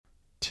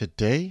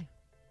Today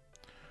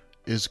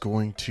is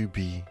going to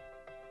be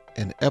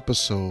an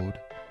episode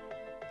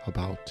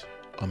about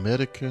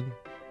American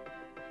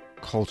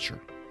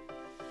culture.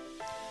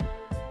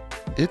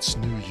 It's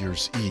New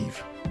Year's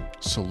Eve,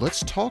 so let's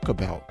talk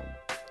about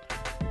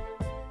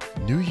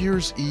New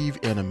Year's Eve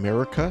in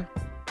America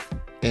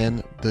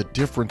and the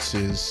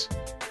differences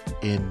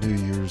in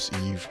New Year's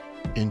Eve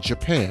in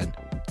Japan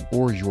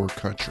or your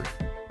country.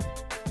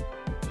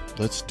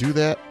 Let's do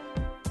that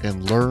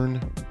and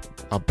learn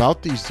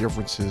about these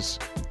differences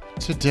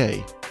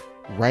today,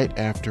 right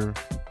after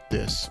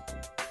this.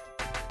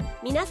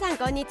 皆さん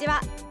こんにち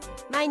は。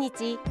毎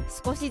日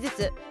少しず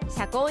つ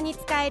社交に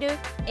使える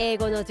英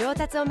語の上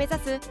達を目指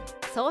す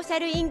ソーシャ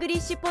ルイングリ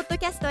ッシュポッド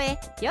キャストへ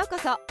ようこ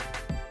そ。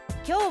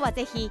今日は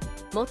ぜひ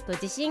もっと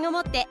自信を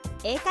持って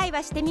英会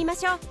話してみま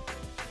しょう。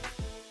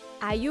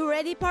Are you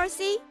ready,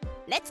 Percy?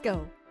 Let's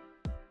go!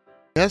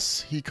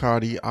 Yes,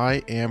 Hikari,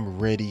 I am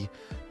ready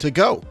to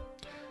go.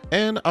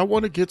 And I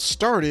want to get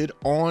started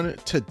on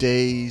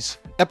today's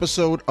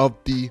episode of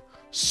the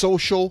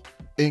Social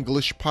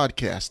English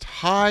Podcast.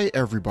 Hi,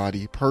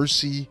 everybody.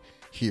 Percy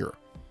here.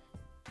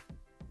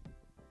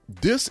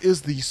 This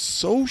is the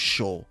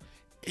Social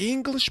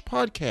English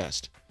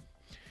Podcast,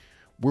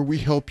 where we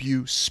help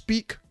you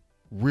speak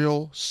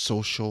real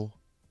social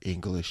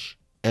English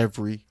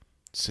every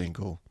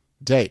single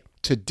day.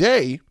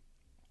 Today,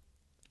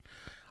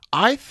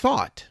 I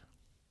thought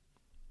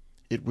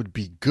it would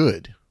be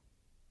good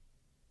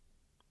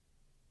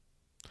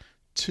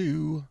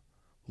to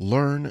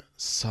learn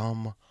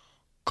some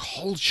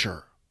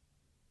culture.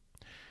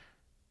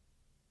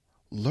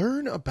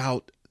 Learn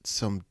about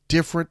some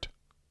different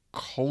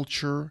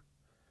culture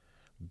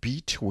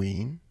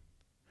between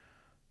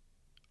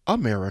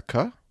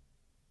America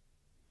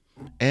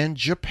and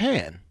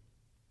Japan.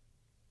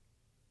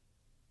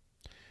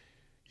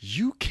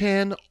 You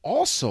can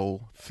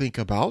also think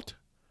about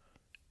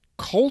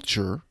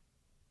culture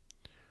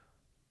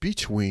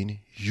between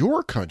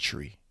your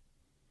country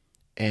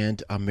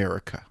and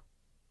America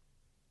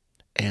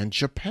and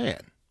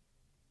Japan.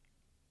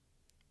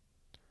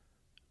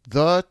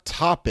 The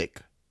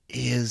topic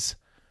is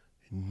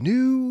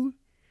New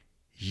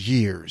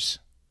Year's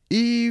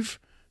Eve,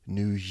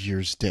 New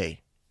Year's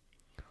Day.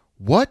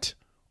 What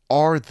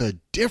are the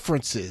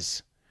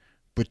differences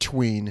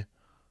between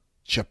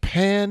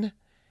Japan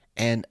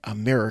and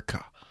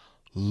America?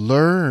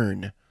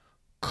 Learn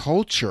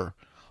culture,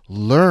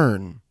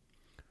 learn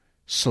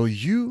so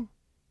you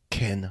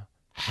can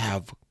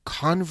have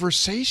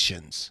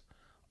conversations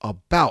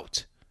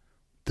about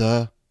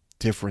the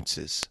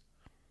differences.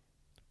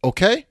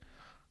 Okay?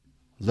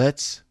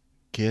 Let's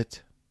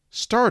get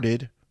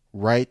started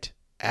right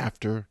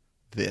after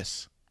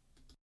this.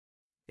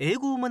 英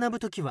語を学ぶ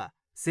ときは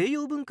西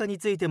洋文化に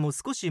ついても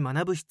少し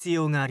学ぶ必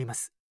要がありま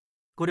す。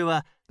これ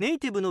はネイ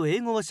ティブの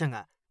英語話者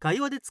が会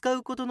話で使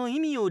うことの意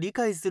味を理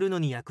解するの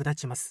に役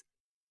立ちます。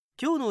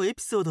今日のエ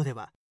ピソードで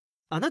は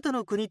あなた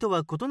の国と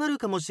は異なる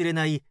かもしれ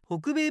ない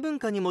北米文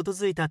化に基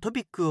づいたト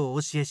ピックを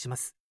お教えしま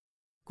す。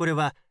これ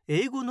は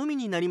英語のみ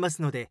になりま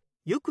すので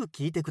よく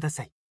聞いてくだ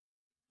さい。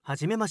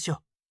始めまし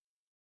ょ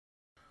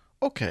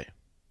う。Okay.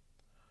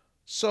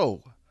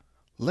 So,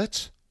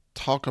 let's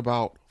talk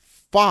about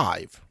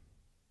five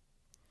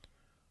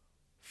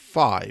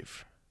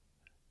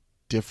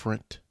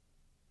different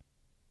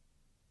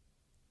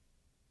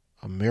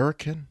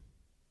American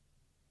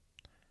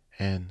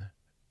and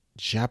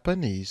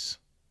Japanese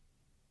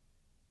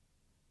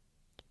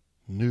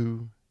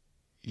New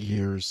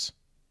Year's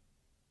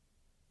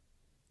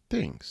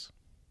things.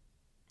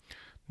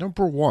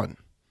 Number one,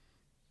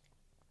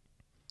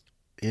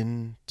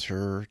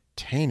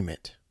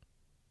 entertainment.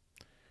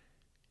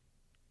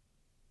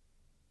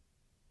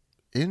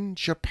 In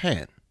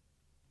Japan,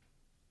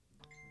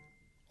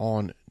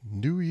 on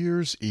New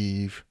Year's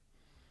Eve,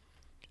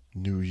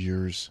 New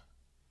Year's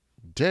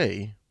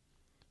Day,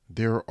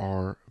 there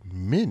are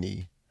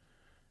many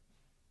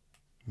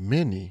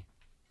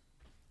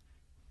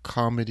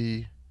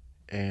comedy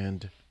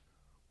and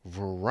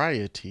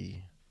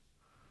variety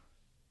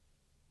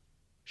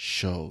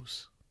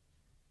shows.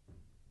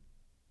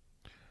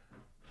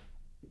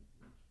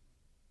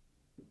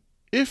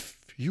 If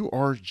you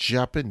are a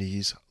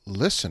Japanese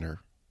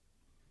listener,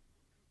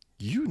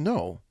 you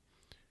know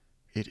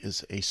it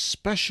is a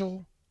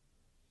special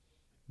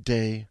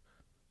day,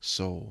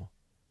 so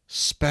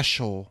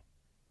special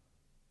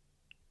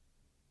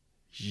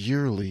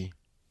yearly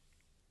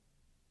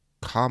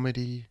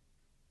comedy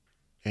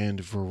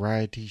and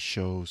variety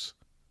shows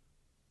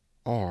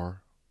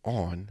are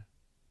on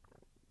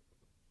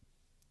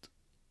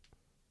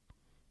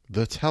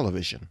the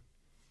television.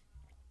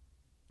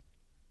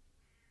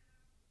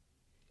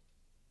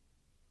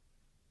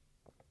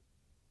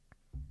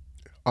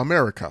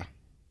 America.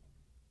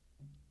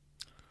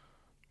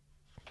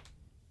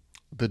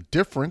 The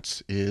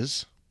difference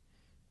is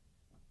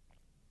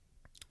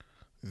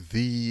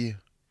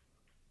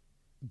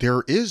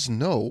there is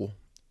no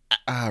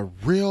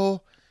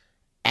real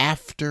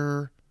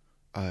after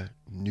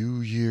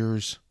New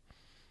Year's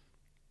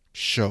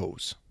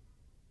shows.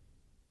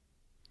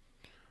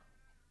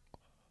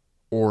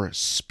 or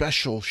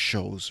special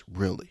shows,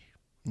 really.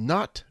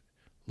 Not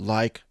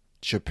like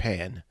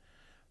Japan.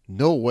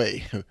 No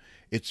way.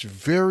 It's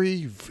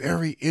very,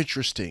 very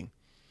interesting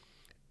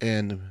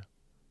and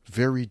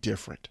very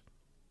different.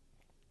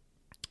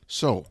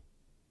 So,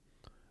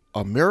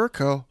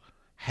 America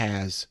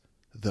has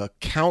the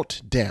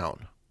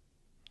countdown.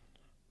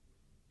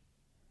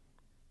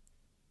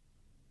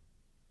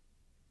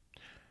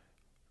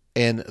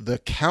 And the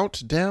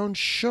countdown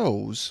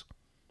shows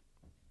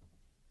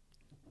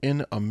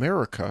in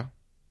America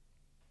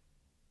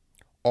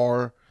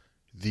are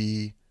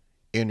the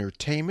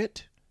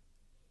entertainment.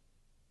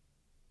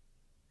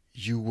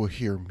 You will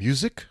hear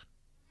music,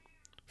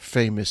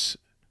 famous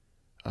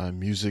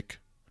music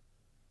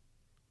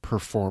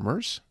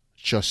performers,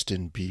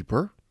 Justin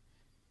Bieber,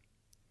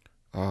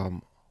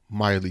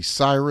 Miley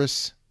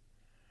Cyrus,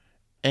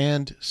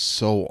 and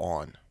so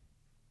on.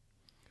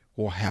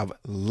 We'll have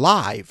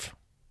live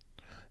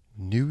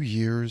New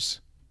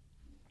Year's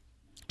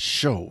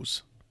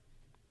shows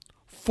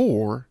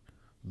for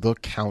the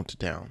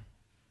countdown.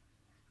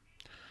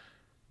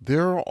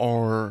 There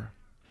are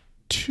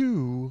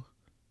 2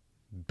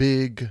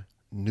 big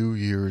New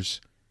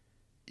Year's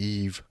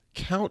Eve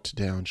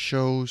countdown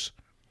shows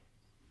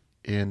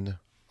in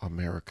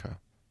America.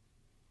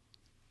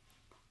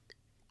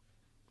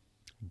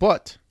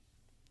 But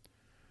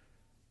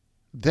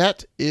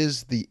that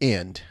is the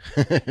end.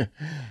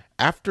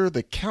 After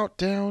the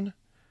countdown,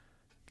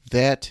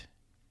 that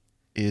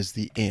is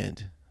the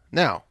end.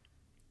 Now,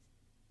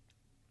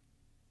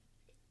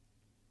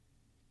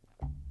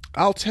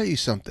 I'll tell you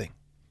something.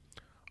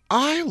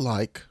 I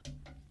like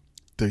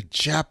the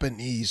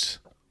Japanese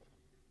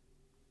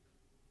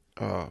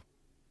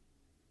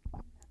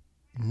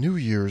New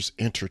Year's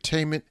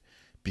entertainment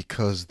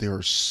because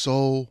there's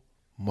so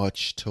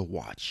much to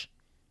watch.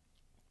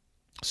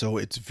 So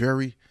it's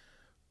very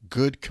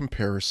good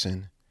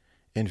comparison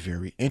and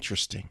very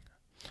interesting.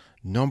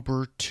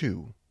 Number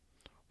 2,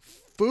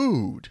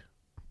 food.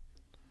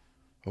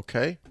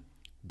 Okay?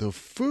 The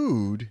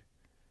food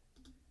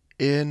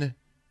in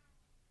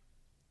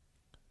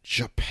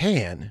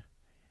Japan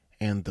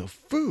and the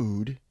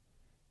food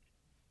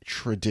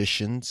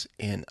traditions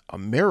in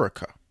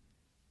America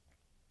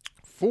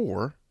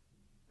for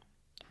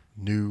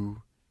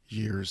New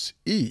Year's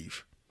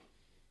Eve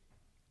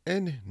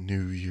and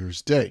New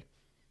Year's Day.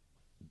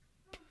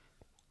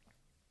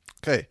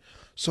 Okay,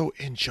 so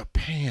in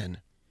Japan,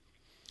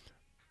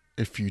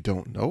 if you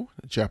don't know,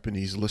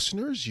 Japanese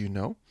listeners, you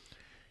know,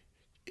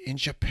 in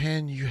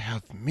Japan you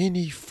have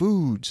many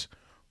foods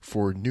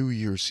for New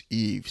Year's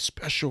Eve,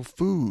 special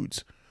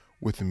foods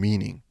with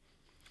meaning.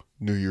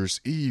 New Year's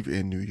Eve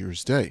and New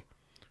Year's Day.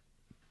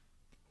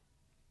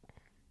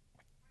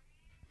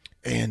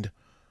 And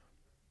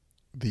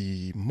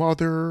the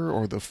mother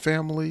or the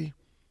family,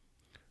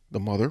 the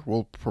mother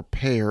will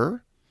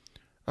prepare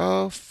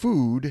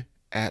food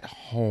at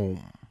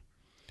home.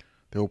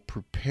 They'll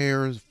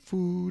prepare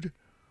food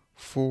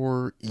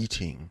for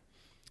eating,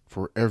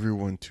 for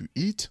everyone to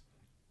eat.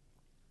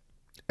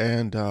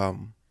 And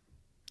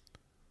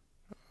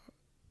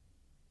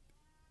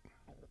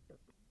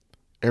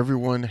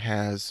everyone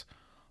has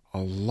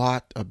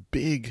a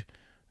big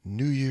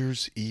New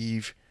Year's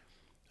Eve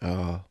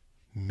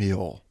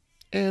meal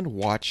and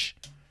watch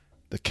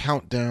the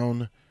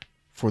countdown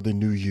for the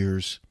New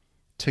Year's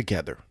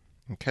together.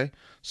 Okay,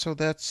 so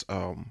that's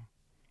and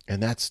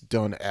that's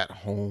done at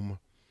home.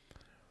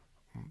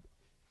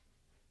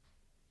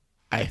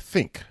 I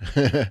think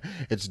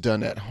it's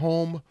done at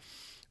home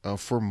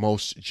for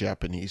most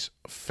Japanese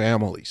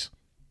families.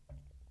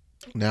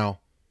 Now,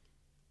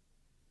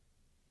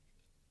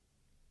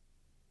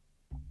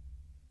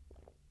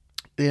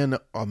 in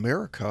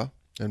America,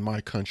 in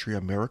my country,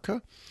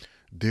 America,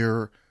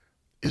 there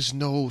is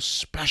no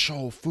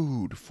special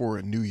food for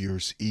a New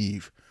Year's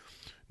Eve.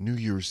 New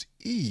Year's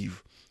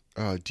Eve,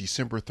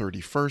 December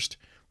 31st,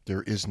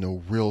 there is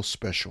no real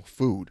special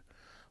food.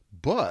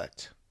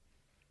 But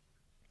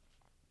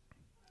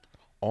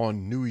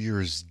on New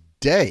Year's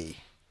Day,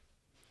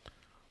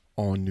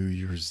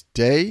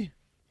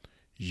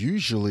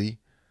 usually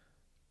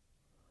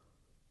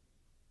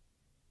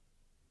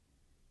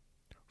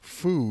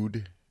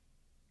food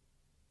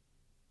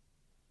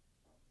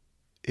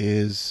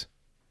is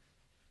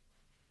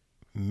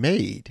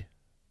made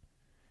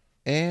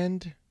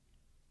and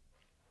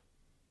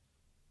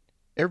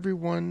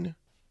everyone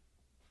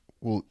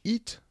will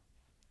eat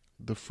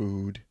the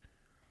food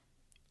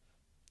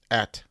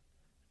at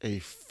a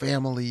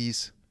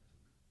family's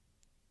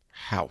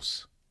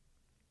house.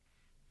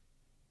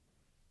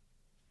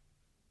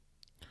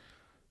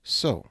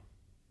 So,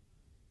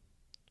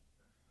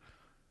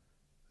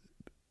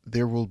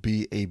 there will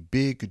be a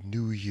big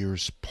New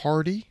Year's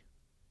party,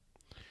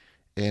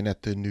 and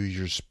at the New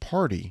Year's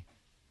party,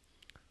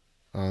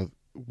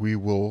 we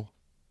will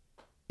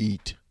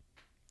eat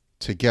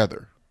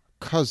together.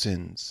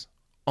 Cousins,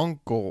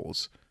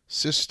 uncles,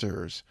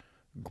 sisters,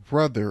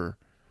 brother,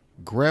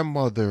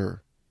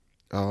 grandmother,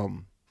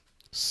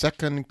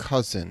 second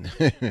cousin,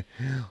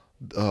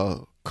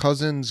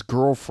 cousin's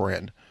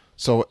girlfriend.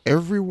 So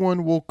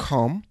everyone will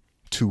come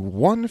to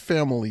one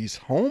family's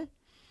home.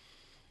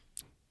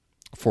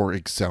 For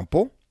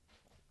example,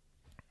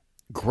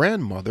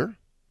 grandmother,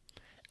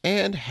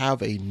 and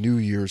have a New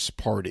Year's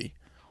party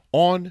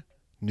on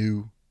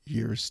New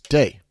Year's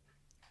Day.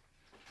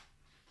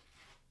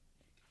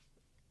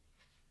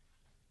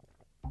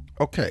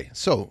 Okay,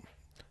 so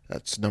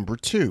that's number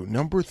 2.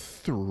 Number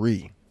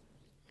 3,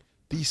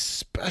 the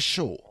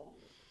special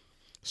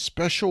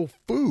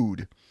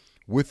food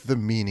with the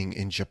meaning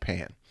in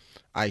Japan.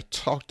 I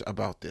talked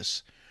about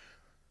this.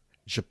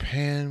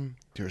 Japan,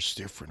 there's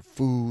different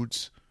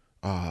foods.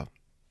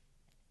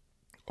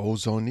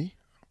 Ozoni.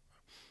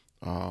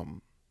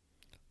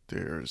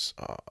 There's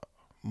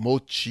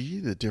mochi,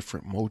 the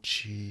different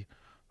mochi,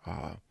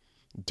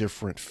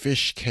 different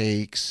fish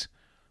cakes,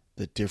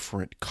 the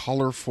different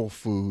colorful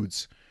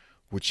foods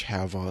which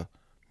have a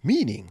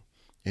meaning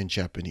in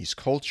Japanese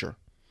culture.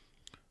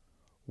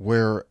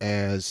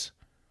 Whereas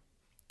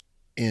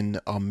in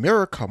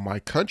America, my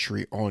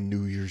country, on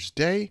New Year's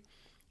Day,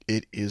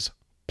 it is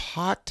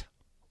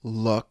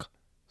potluck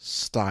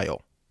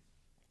style.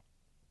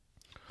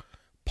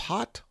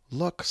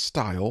 Potluck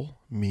style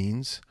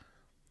means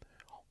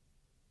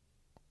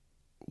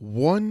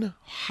one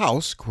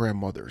house,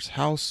 grandmother's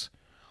house,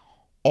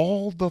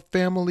 all the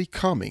family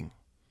coming.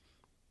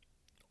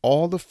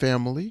 All the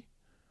family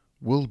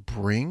will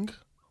bring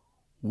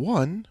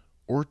 1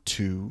 or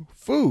 2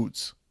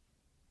 foods.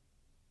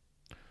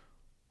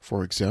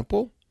 For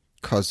example,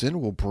 cousin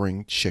will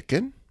bring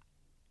chicken.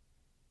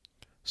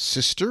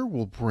 Sister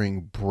will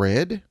bring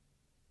bread.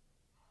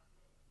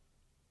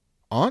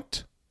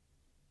 Aunt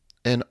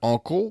and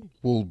uncle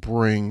will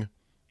bring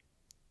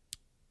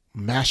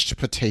mashed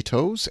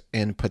potatoes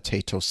and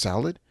potato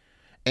salad.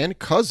 And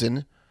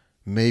cousin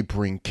may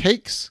bring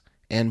cakes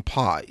and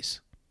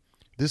pies.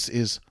 This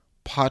is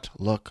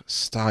potluck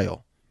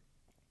style.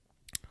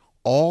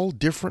 All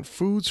different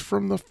foods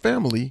from the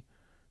family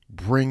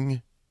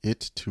bring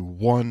it to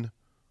one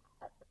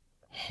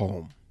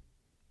home.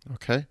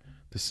 Okay?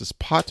 This is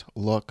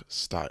potluck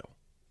style.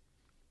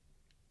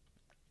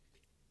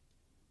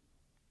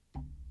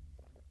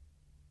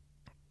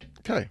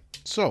 Okay,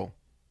 so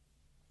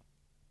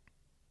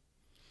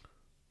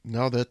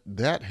now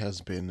that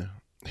has been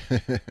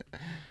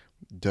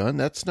done,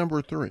 that's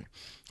number 3.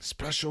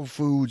 Special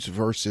foods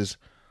versus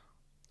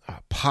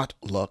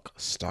potluck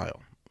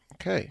style.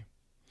 Okay,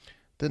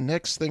 the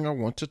next thing I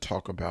want to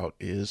talk about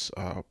is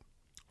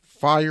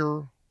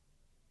fireworks.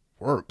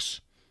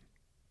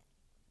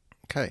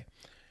 Okay,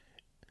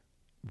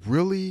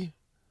 really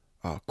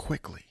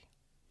quickly.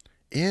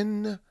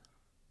 In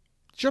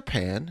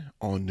Japan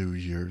on New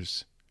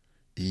Year's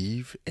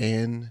Eve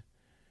and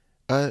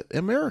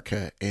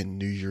America and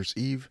New Year's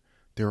Eve,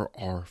 there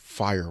are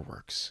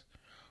fireworks.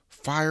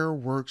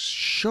 Fireworks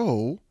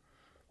show,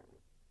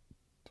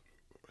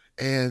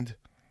 and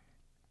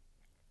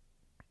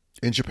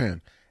in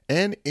Japan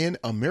and in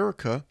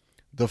America,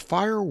 the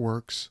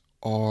fireworks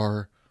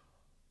are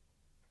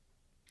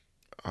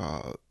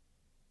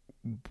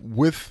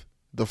with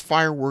the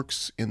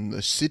fireworks in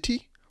the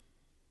city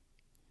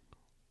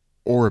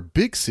or a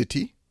big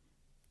city,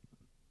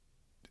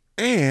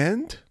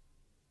 and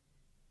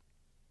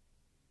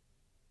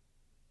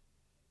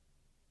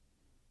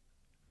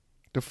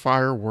the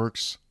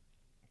fireworks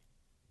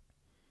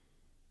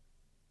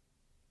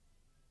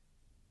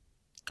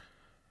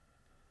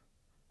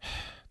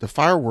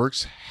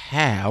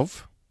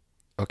have,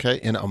 okay,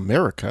 in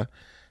America,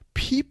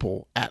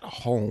 people at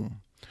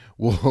home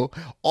will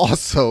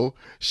also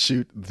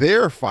shoot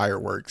their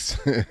fireworks.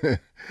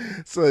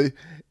 So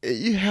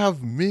you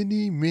have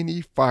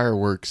many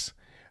fireworks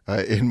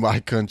in my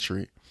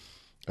country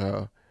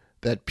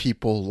that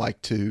people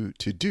like to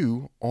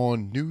do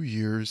on New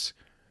Year's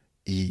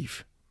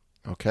Eve.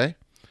 Okay?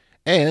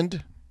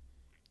 And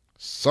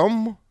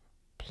some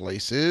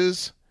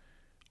places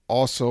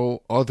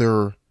also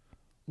other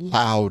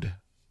loud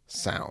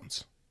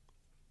sounds.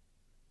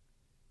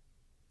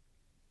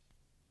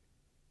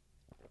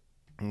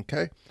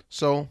 Okay,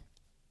 so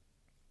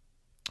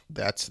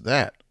that's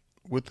that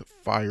with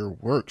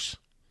fireworks.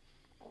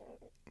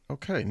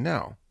 Okay,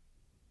 now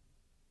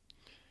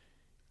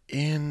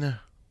in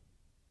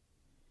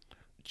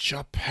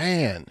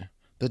Japan,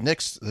 the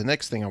next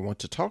thing I want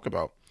to talk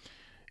about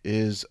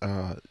is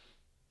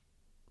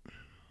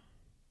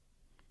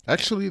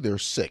actually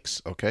there's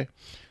 6. Okay,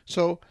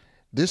 so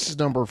this is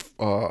number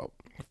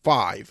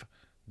 5,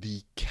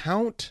 the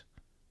countdown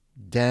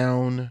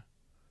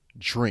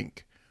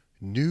drink.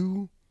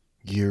 New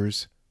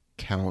Year's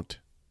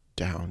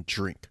countdown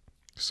drink.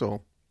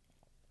 So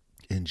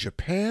in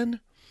Japan,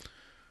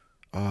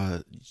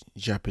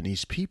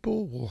 Japanese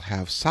people will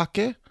have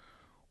sake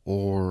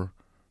or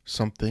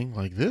something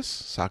like this,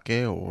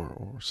 sake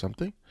or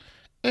something,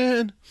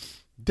 and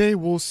they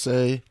will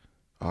say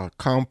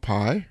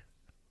kanpai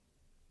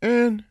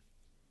and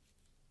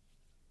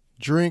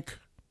drink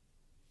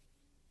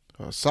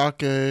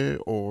sake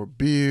or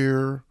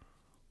beer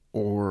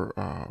or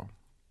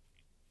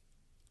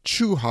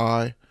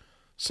chuhai,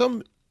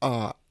 some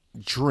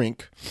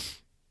drink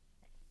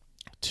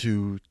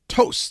to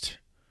toast.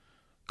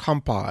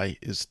 Kampai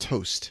is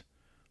toast.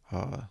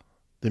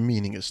 The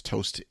meaning is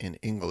toast in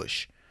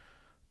English.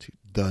 To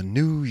the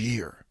new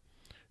year.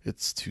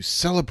 It's to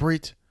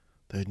celebrate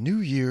the new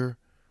year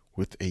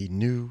with a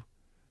new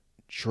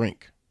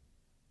drink.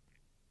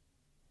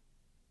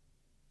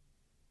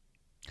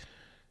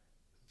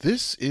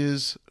 This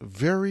is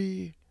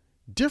very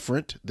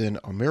different than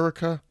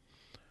America.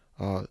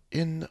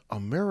 In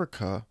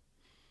America,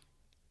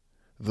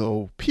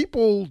 though,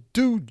 people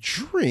do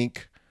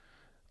drink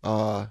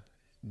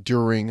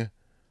during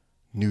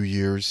New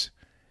Year's,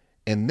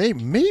 and they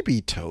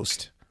maybe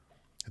toast.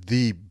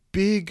 The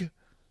big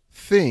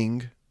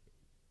thing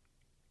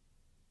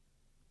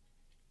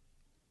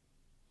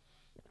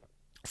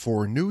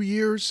for New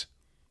Year's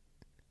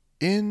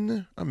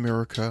in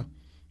America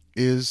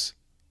is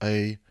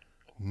a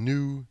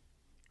New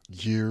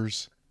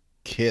Year's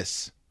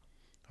kiss.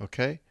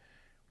 Okay?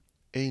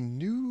 A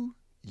New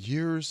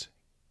Year's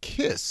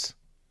kiss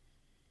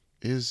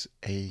is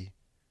a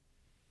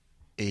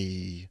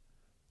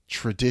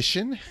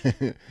tradition.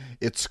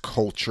 It's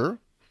culture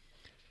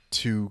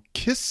to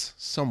kiss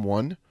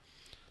someone.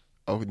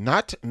 Oh,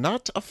 not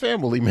a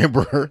family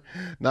member,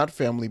 not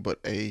family, but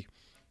a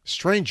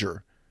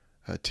stranger.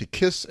 To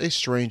kiss a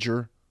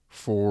stranger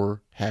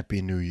for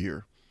Happy New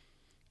Year.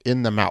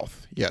 In the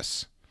mouth,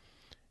 yes.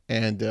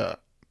 And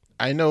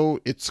I know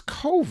it's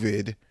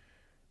COVID,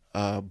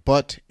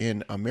 but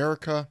in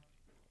America,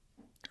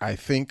 I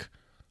think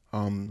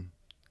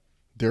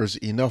there's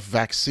enough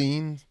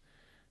vaccine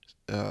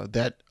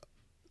that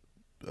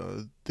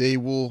they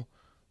will,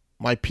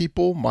 my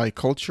people, my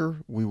culture,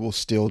 we will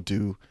still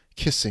do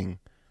kissing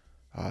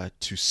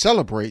to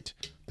celebrate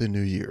the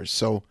New Year's.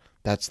 So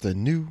that's the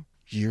New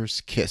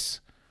Year's kiss.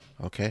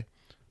 Okay?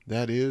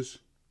 That is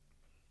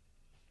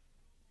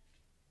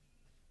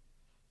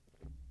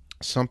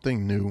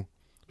something new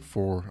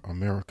for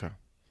America.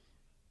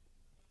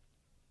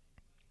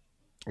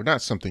 Or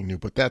not something new,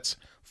 but that's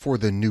for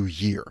the new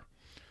year.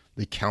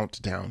 The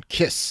countdown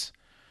kiss.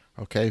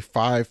 Okay,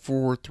 5,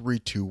 4, 3,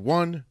 2,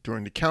 1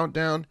 during the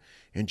countdown.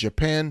 In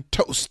Japan,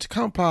 toast,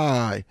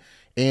 kanpai.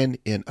 And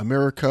in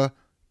America,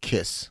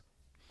 kiss.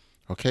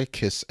 Okay,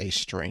 kiss a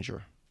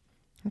stranger.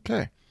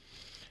 Okay.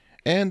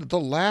 And the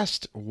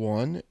last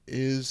one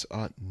is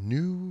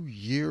New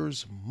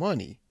Year's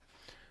money.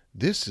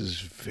 This is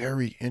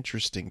very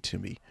interesting to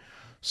me.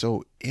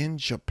 So in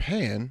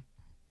Japan,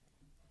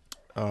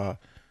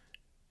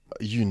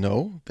 you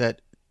know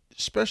that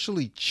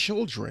especially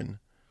children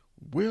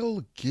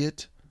will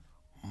get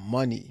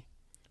money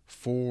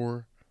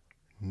for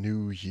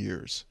New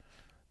Year's.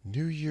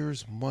 New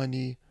Year's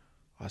money,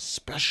 a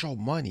special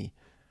money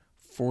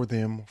for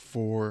them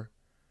for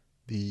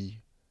the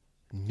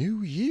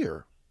new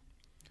year.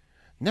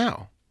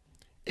 Now,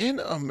 in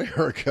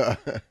America,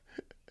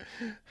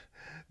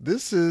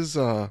 this is,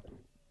 I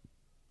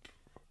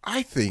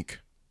think,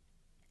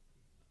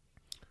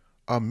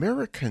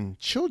 American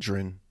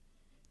children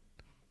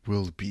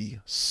will be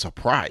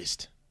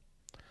surprised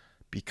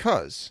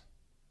because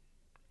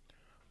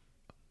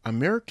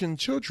American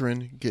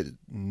children get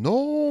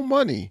no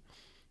money,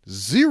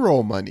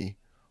 zero money,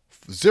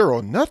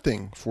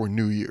 nothing for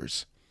New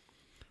Year's.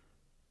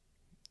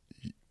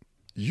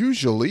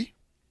 Usually,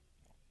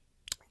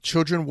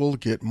 children will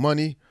get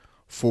money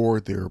for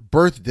their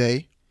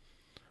birthday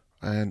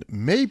and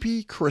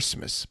maybe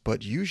Christmas,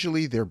 but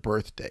usually their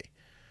birthday.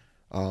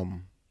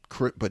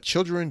 But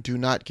children do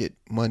not get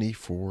money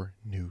for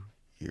New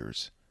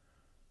Year's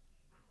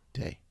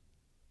Day.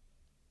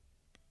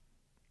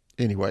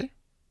 Anyway,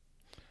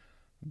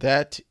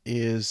 that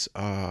is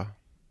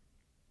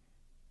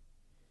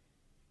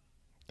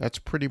that's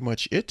pretty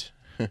much it.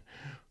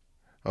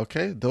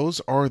 Okay,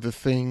 those are the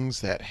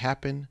things that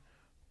happen.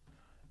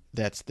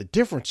 That's the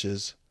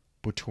differences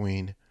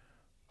between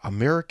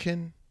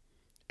American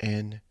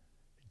and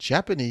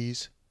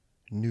Japanese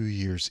New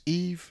Year's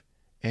Eve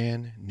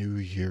and New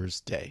Year's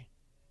Day.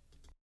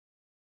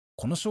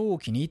 このショーを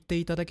気に入って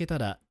いただけた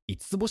ら5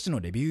つ星の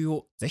レビュー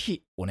をぜ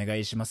ひお願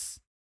いしま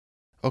す。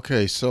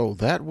Okay, so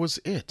that was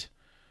it.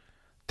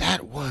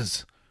 That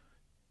was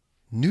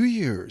New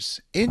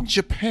Year's in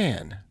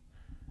Japan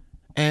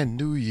and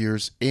New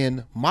Year's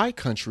in my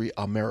country,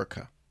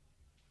 America.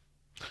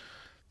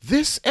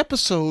 This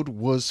episode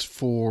was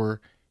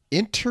for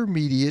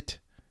intermediate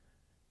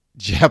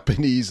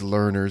Japanese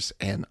learners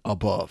and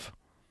above.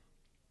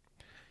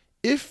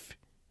 If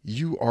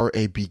you are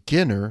a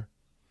beginner,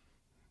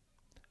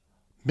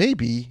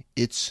 maybe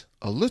it's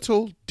a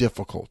little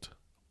difficult,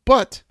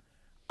 but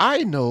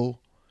I know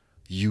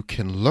you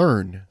can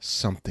learn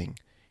something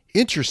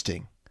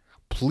interesting.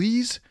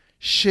 Please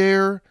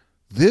share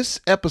this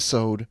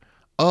episode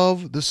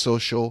of the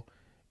Social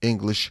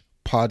English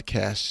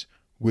Podcast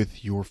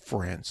with your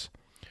friends.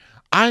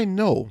 I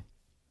know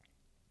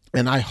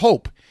and I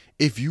hope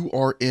if you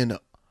are in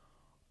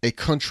a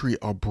country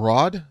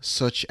abroad,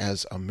 such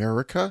as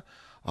America,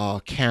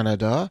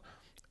 Canada,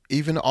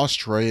 even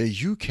Australia,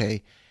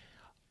 UK,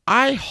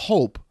 I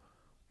hope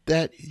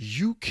that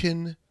you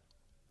can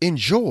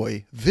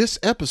enjoy this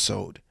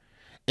episode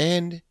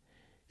and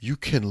you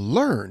can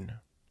learn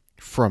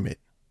from it.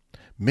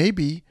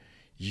 Maybe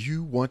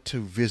you want to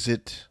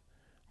visit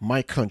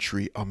my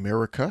country,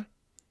 America,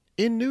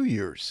 in New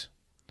Year's.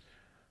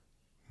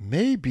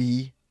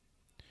 Maybe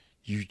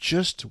you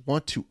just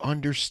want to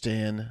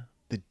understand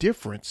the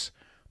difference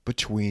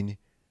between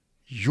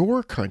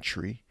your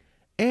country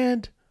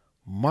and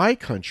my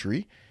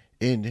country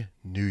in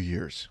New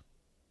Year's.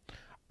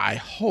 I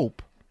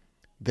hope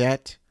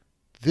that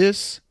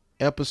this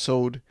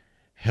episode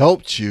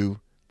helped you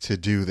to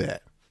do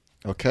that.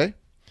 Okay?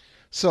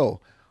 So,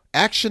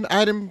 action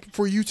item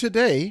for you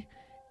today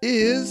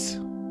is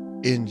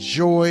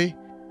enjoy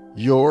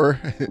your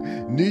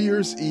New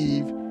Year's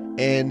Eve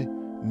and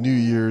New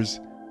Year's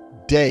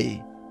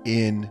Day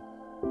in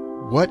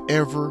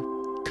whatever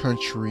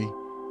country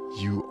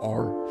you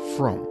are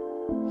from.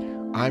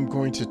 I'm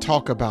going to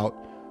talk about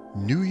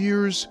New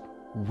Year's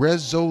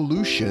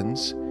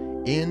resolutions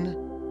in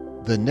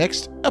the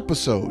next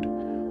episode.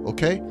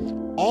 Okay?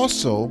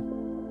 Also,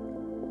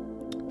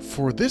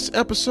 for this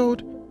episode,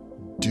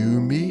 do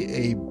me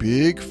a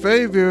big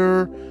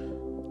favor.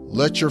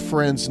 Let your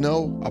friends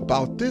know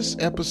about this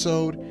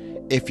episode.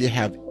 If you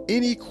have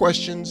any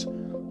questions,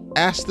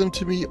 ask them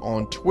to me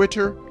on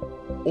Twitter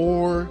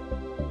or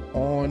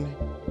on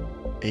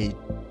a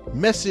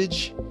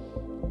message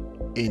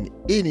in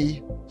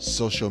any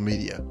social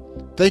media.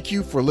 Thank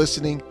you for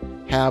listening.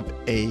 Have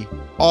an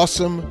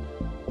awesome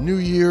New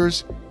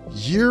Year's,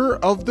 Year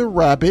of the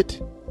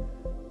Rabbit.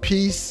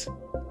 Peace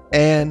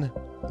and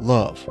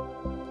love.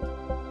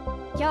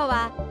 今日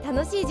は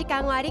楽しい時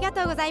間をありが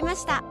とうございま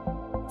した。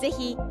ぜ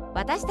ひ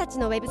私たち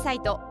のウェブサイ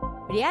ト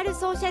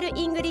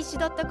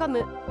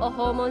realsocialenglish.com を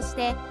訪問し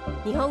て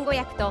日本語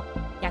訳と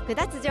役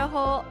立つ情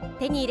報を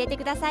手に入れて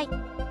ください。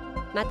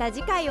また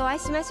次回お会い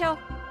しましょう。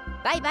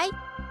バイバイ。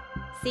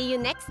See you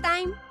next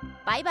time.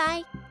 Bye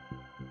bye.